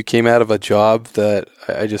you came out of a job that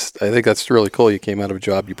I think that's really cool. You came out of a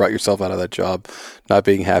job, you brought yourself out of that job, not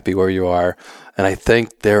being happy where you are. And I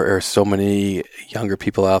think there are so many younger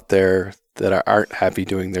people out there that aren't happy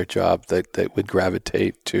doing their job that would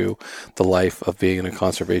gravitate to the life of being a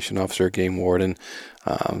conservation officer, game warden.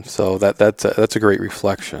 So that's a great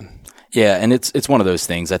reflection. Yeah, and it's one of those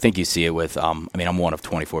things. I think you see it with, I'm one of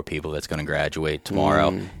 24 people that's going to graduate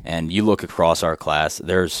tomorrow. And you look across our class,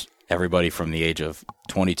 there's everybody from the age of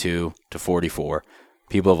 22 to 44,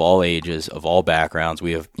 people of all ages, of all backgrounds.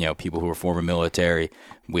 We have, people who are former military.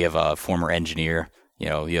 We have a former engineer.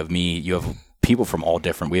 You have me. You have people from all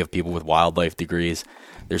different. We have people with wildlife degrees.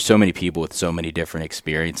 There's so many people with so many different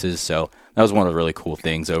experiences. So that was one of the really cool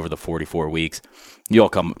things over the 44 weeks. You all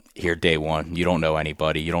come here day one. You don't know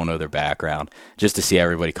anybody. You don't know their background. Just to see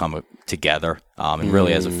everybody come together and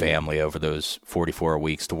really as a family over those 44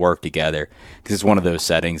 weeks to work together. Because it's one of those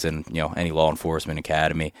settings in any law enforcement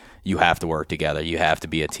academy. You have to work together. You have to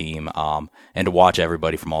be a team. And to watch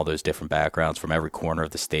everybody from all those different backgrounds, from every corner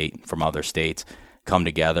of the state, from other states, come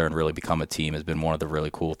together and really become a team has been one of the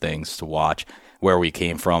really cool things to watch. Where we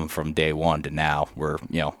came from day one to now, we're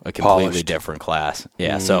a completely different class.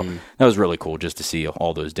 Yeah, so that was really cool just to see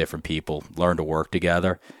all those different people learn to work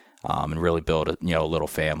together and really build a little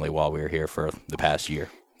family while we were here for the past year.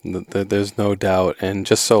 There's no doubt, and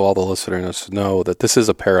just so all the listeners know that this is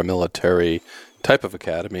a paramilitary type of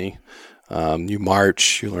academy. You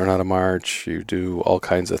march, you learn how to march, you do all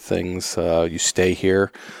kinds of things. You stay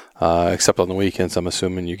here, except on the weekends. I'm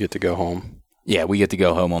assuming you get to go home. Yeah, we get to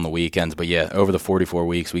go home on the weekends, but over the 44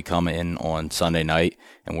 weeks, we come in on Sunday night,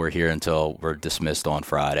 and we're here until we're dismissed on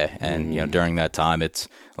Friday. And during that time, it's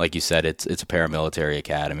like you said, it's a paramilitary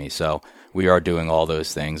academy, so we are doing all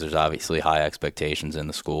those things. There's obviously high expectations in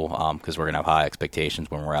the school because we're going to have high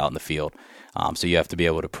expectations when we're out in the field. So you have to be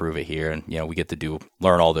able to prove it here, and we get to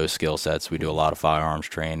learn all those skill sets. We do a lot of firearms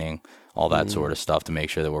training, all that sort of stuff to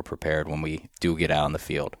make sure that we're prepared when we do get out in the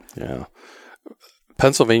field. Yeah.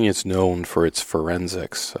 Pennsylvania is known for its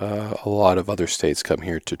forensics. A lot of other states come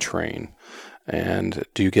here to train. And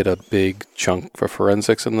do you get a big chunk for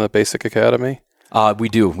forensics in the basic academy? We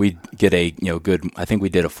do. We get a good. I think we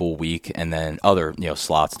did a full week, and then other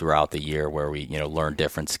slots throughout the year where we learn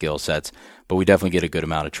different skill sets. But we definitely get a good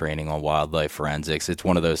amount of training on wildlife forensics. It's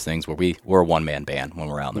one of those things where we're a one-man band when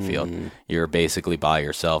we're out in the field. You're basically by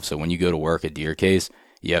yourself. So when you go to work at deer case,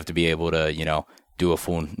 you have to be able to do a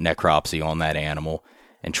full necropsy on that animal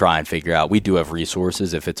and try and figure out. We do have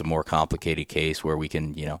resources if it's a more complicated case where we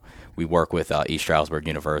can, we work with East Stroudsburg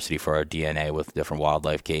University for our DNA with different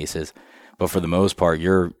wildlife cases. But for the most part,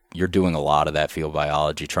 you're doing a lot of that field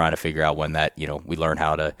biology, trying to figure out when that, we learn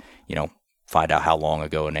how to, find out how long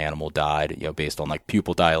ago an animal died, based on like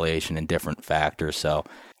pupil dilation and different factors. So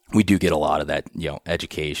we do get a lot of that,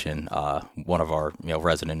 education. One of our,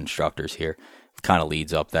 resident instructors here kind of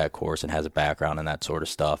leads up that course and has a background in that sort of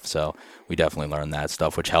stuff. So we definitely learn that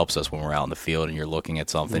stuff, which helps us when we're out in the field and you're looking at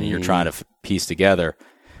something and you're trying to piece together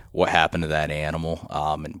what happened to that animal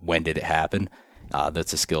and when did it happen.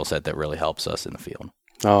 That's a skill set that really helps us in the field.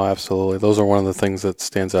 Oh, absolutely. Those are one of the things that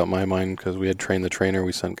stands out in my mind because we had trained the trainer.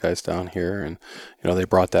 We sent guys down here and, they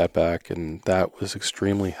brought that back and that was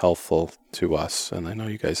extremely helpful to us. And I know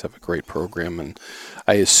you guys have a great program and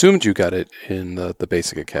I assumed you got it in the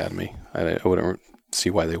basic academy. I wouldn't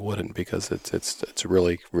see why they wouldn't because it's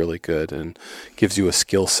really, really good and gives you a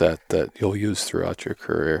skill set that you'll use throughout your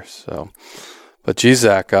career. So, but geez,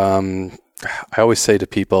 Zach, I always say to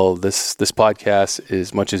people, this podcast is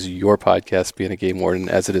as much as your podcast being a game warden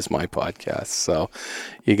as it is my podcast. So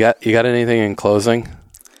you got anything in closing?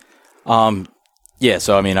 Yeah.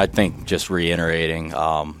 So, I think just reiterating,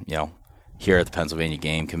 here at the Pennsylvania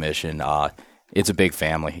Game Commission, it's a big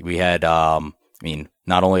family. We had,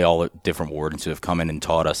 not only all the different wardens who have come in and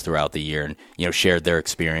taught us throughout the year and, shared their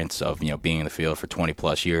experience of, being in the field for 20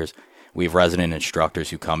 plus years. We have resident instructors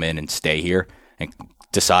who come in and stay here and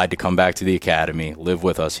decide to come back to the academy, live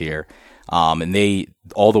with us here. And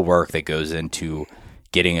all the work that goes into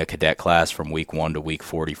getting a cadet class from week 1 to week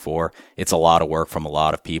 44, it's a lot of work from a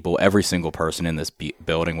lot of people. Every single person in this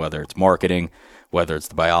building, whether it's marketing, whether it's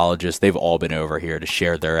the biologist, they've all been over here to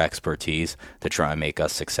share their expertise to try and make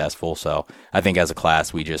us successful. So I think as a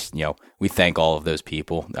class, we just, we thank all of those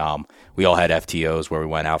people. We all had FTOs where we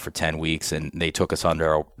went out for 10 weeks and they took us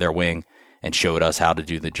under their wing and showed us how to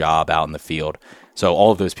do the job out in the field. So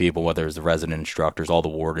all of those people, whether it's the resident instructors, all the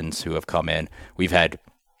wardens who have come in, we've had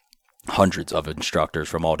hundreds of instructors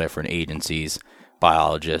from all different agencies,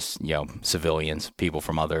 biologists, civilians, people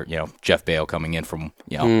from other, Jeff Bale coming in from,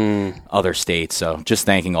 other states. So just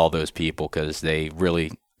thanking all those people, because they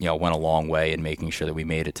really, went a long way in making sure that we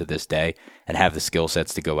made it to this day and have the skill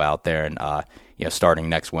sets to go out there. And, starting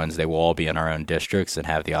next Wednesday, we'll all be in our own districts and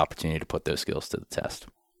have the opportunity to put those skills to the test.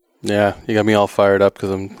 Yeah, you got me all fired up because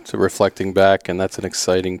I'm reflecting back, and that's an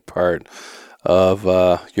exciting part of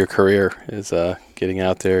your career is getting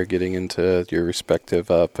out there, getting into your respective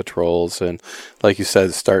patrols, and like you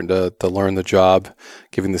said, starting to learn the job,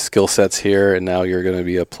 giving the skill sets here, and now you're going to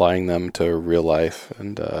be applying them to real life.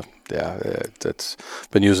 And it's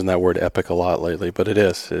been using that word epic a lot lately, but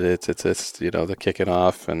it's the kicking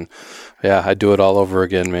off, and I'd do it all over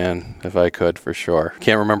again, man, if I could, for sure.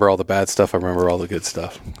 Can't remember all the bad stuff. I remember all the good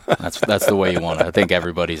stuff. That's the way you want it. I think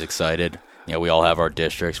everybody's excited. We all have our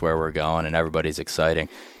districts where we're going, and everybody's exciting.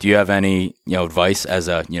 Do you have any, advice as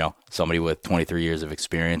a, somebody with 23 years of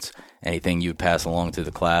experience, anything you'd pass along to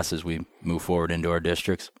the class as we move forward into our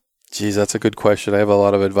districts? Geez, that's a good question. I have a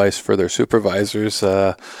lot of advice for their supervisors.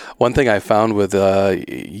 One thing I found with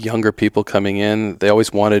younger people coming in, they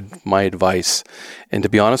always wanted my advice. And to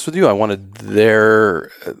be honest with you, I wanted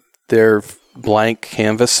their blank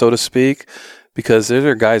canvas, so to speak, because there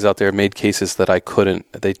are guys out there who made cases that I couldn't.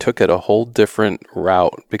 They took it a whole different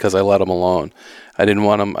route because I let them alone. I didn't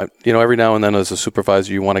want them, every now and then as a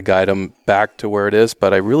supervisor, you want to guide them back to where it is,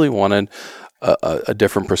 but I really wanted a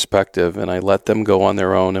different perspective, and I let them go on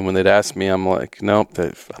their own. And when they'd ask me, I'm like, nope,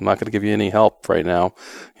 I'm not going to give you any help right now.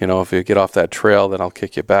 If you get off that trail, then I'll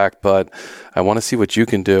kick you back, but I want to see what you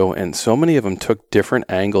can do. And so many of them took different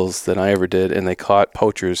angles than I ever did, and they caught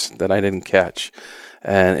poachers that I didn't catch.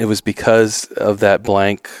 And it was because of that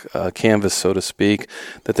blank canvas, so to speak,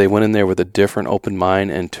 that they went in there with a different open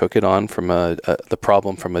mind and took it on from the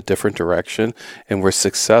problem from a different direction, and were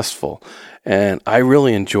successful. And I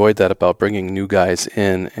really enjoyed that about bringing new guys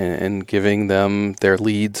in and giving them their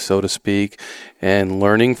lead, so to speak, and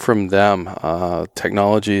learning from them.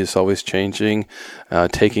 Technology is always changing,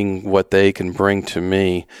 taking what they can bring to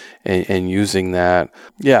me and using that.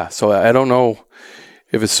 Yeah, so I don't know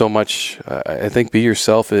if it's so much. I think be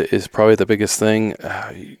yourself is probably the biggest thing.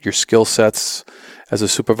 Your skill sets. As a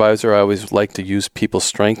supervisor, I always like to use people's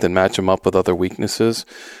strength and match them up with other weaknesses.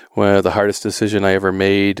 One of the hardest decision I ever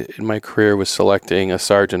made in my career was selecting a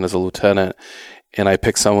sergeant as a lieutenant, and I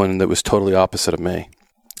picked someone that was totally opposite of me.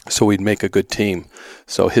 So we'd make a good team.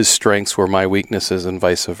 So his strengths were my weaknesses and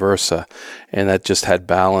vice versa. And that just had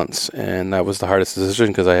balance. And that was the hardest decision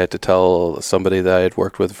because I had to tell somebody that I had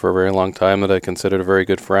worked with for a very long time that I considered a very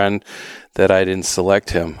good friend that I didn't select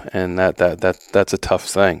him. And that's a tough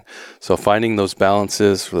thing. So finding those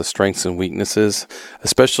balances for the strengths and weaknesses,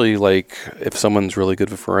 especially like if someone's really good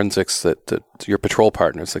with forensics, that your patrol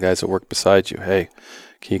partners, the guys that work beside you, hey,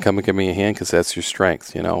 can you come and give me a hand? Because that's your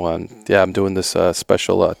strength, I'm doing this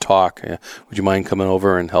special talk. Would you mind coming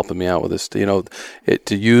over and helping me out with this?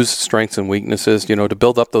 To use strengths and weaknesses, to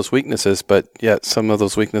build up those weaknesses. But yet some of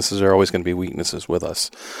those weaknesses are always going to be weaknesses with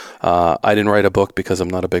us. I didn't write a book because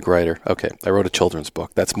I'm not a big writer. Okay, I wrote a children's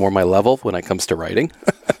book. That's more my level when it comes to writing.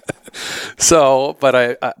 So,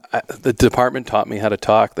 but the department taught me how to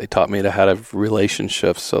talk. They taught me how to have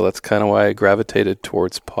relationships. So that's kind of why I gravitated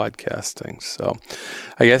towards podcasting. So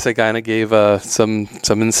I guess I kind of gave some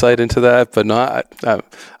insight into that, but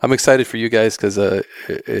I'm excited for you guys because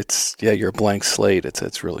you're a blank slate.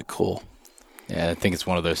 It's really cool. Yeah, I think it's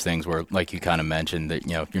one of those things where, like you kind of mentioned, that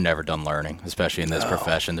you're never done learning, especially in this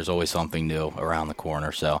profession. There's always something new around the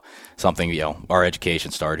corner. So something, our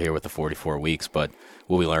education started here with the 44 weeks, but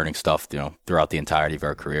we'll be learning stuff, throughout the entirety of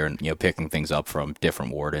our career, and picking things up from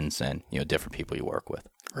different wardens and different people you work with.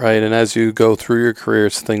 Right, and as you go through your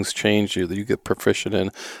careers, things change. You get proficient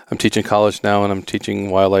in. I'm teaching college now, and I'm teaching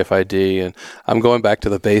wildlife ID, and I'm going back to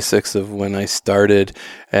the basics of when I started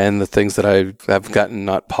and the things that I have gotten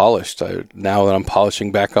not polished. Now that I'm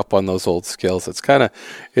polishing back up on those old skills,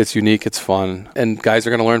 it's unique, it's fun, and guys are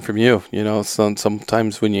going to learn from you.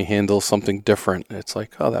 Sometimes when you handle something different, it's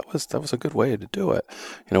like, oh, that was a good way to do it.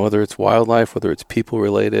 Whether it's wildlife, whether it's people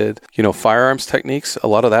related, firearms techniques. A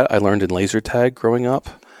lot of that I learned in laser tag growing up.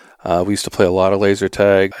 We used to play a lot of laser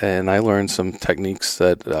tag, and I learned some techniques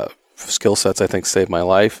that skill sets I think saved my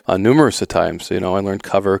life numerous of times. I learned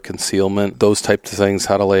cover, concealment, those types of things,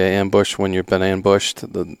 how to lay an ambush when you've been ambushed,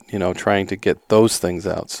 trying to get those things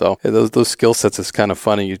out. So those skill sets is kind of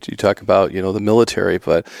funny. You talk about, the military,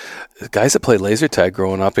 but the guys that play laser tag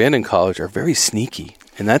growing up and in college are very sneaky.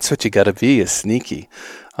 And that's what you got to be, is sneaky.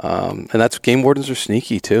 And that's game wardens are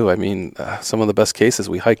sneaky too. I mean, some of the best cases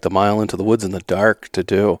we hiked a mile into the woods in the dark to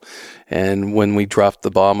do. And when we dropped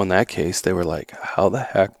the bomb on that case, they were like, how the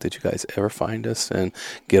heck did you guys ever find us and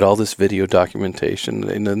get all this video documentation?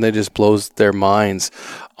 And then they just blows their minds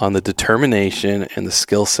on the determination and the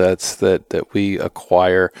skill sets that we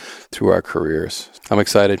acquire through our careers. I'm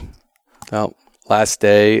excited. Now, last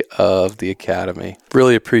day of the academy.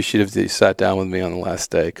 Really appreciative that you sat down with me on the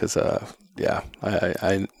last day because, I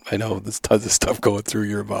know there's tons of stuff going through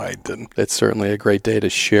your mind, and it's certainly a great day to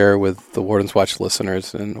share with the Warden's Watch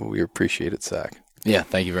listeners, and we appreciate it, Zach. Yeah,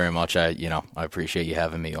 thank you very much. I appreciate you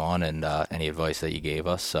having me on and any advice that you gave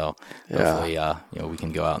us. So hopefully, we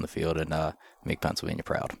can go out in the field and make Pennsylvania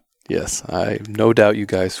proud. Yes, I no doubt you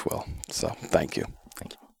guys will. So thank you.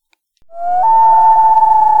 Thank you.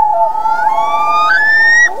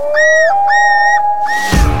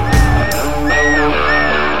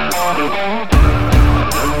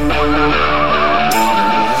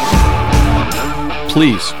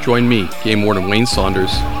 Please join me, Game Warden Wayne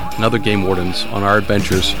Saunders, and other game wardens on our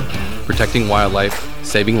adventures protecting wildlife,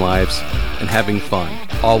 saving lives, and having fun,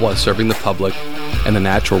 all while serving the public and the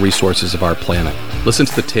natural resources of our planet. Listen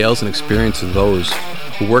to the tales and experiences of those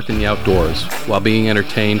who work in the outdoors while being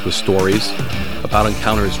entertained with stories about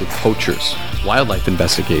encounters with poachers, wildlife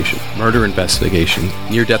investigation, murder investigation,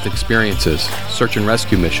 near-death experiences, search and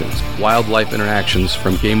rescue missions, wildlife interactions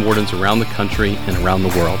from game wardens around the country and around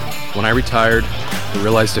the world. When I retired, I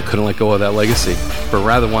realized I couldn't let go of that legacy, but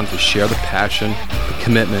rather wanted to share the passion, the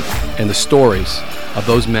commitment, and the stories of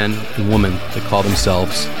those men and women that call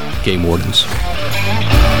themselves game wardens.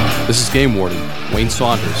 This is Game Warden Wayne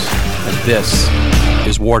Saunders, and this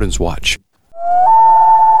is Warden's Watch.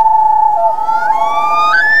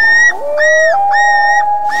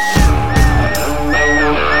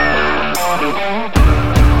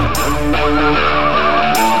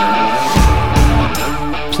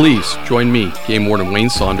 Please join me, Game Warden Wayne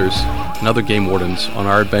Saunders, and other game wardens on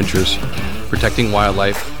our adventures protecting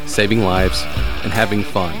wildlife, saving lives, and having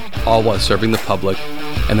fun, all while serving the public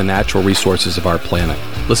and the natural resources of our planet.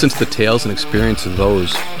 Listen to the tales and experiences of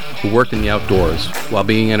those who work in the outdoors while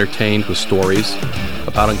being entertained with stories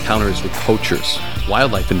about encounters with poachers,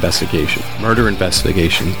 wildlife investigation, murder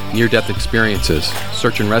investigation, near-death experiences,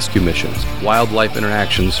 search and rescue missions, wildlife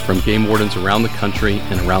interactions from game wardens around the country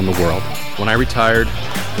and around the world. When I retired,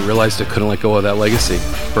 I realized I couldn't let go of that legacy,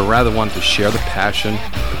 but rather wanted to share the passion,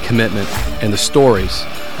 the commitment, and the stories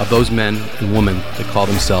of those men and women that call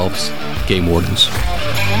themselves game wardens.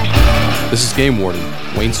 This is Game Warden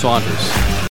Wayne Saunders,